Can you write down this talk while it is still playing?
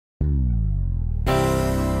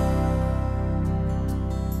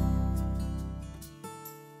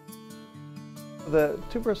The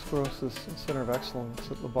Tuberous Sclerosis Center of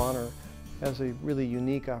Excellence at Bonheur has a really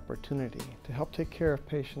unique opportunity to help take care of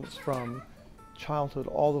patients from childhood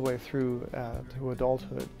all the way through to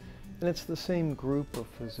adulthood. And it's the same group of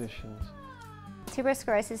physicians. Tuberous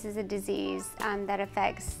sclerosis is a disease that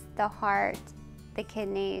affects the heart, the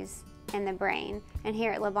kidneys, and the brain. And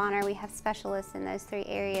here at Bonheur we have specialists in those three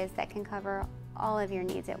areas that can cover all of your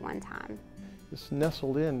needs at one time. It's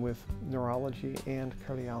nestled in with neurology and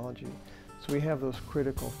cardiology. So we have those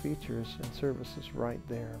critical features and services right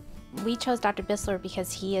there. We chose Dr. Bissler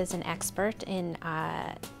because he is an expert in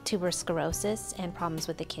tuberous sclerosis and problems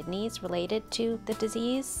with the kidneys related to the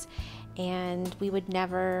disease, and we would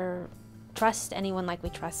never trust anyone like we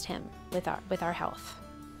trust him with our health.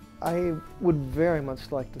 I would very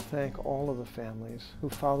much like to thank all of the families who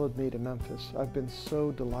followed me to Memphis. I've been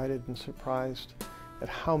so delighted and surprised at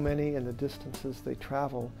how many and the distances they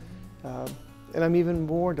travel. And I'm even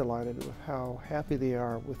more delighted with how happy they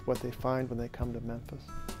are with what they find when they come to Memphis.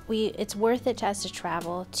 It's worth it to us to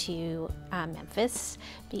travel to Memphis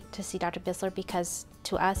to see Dr. Bissler, because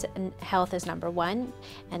to us health is number one,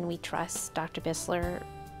 and we trust Dr. Bissler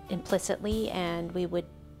implicitly, and we would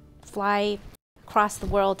fly across the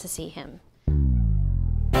world to see him.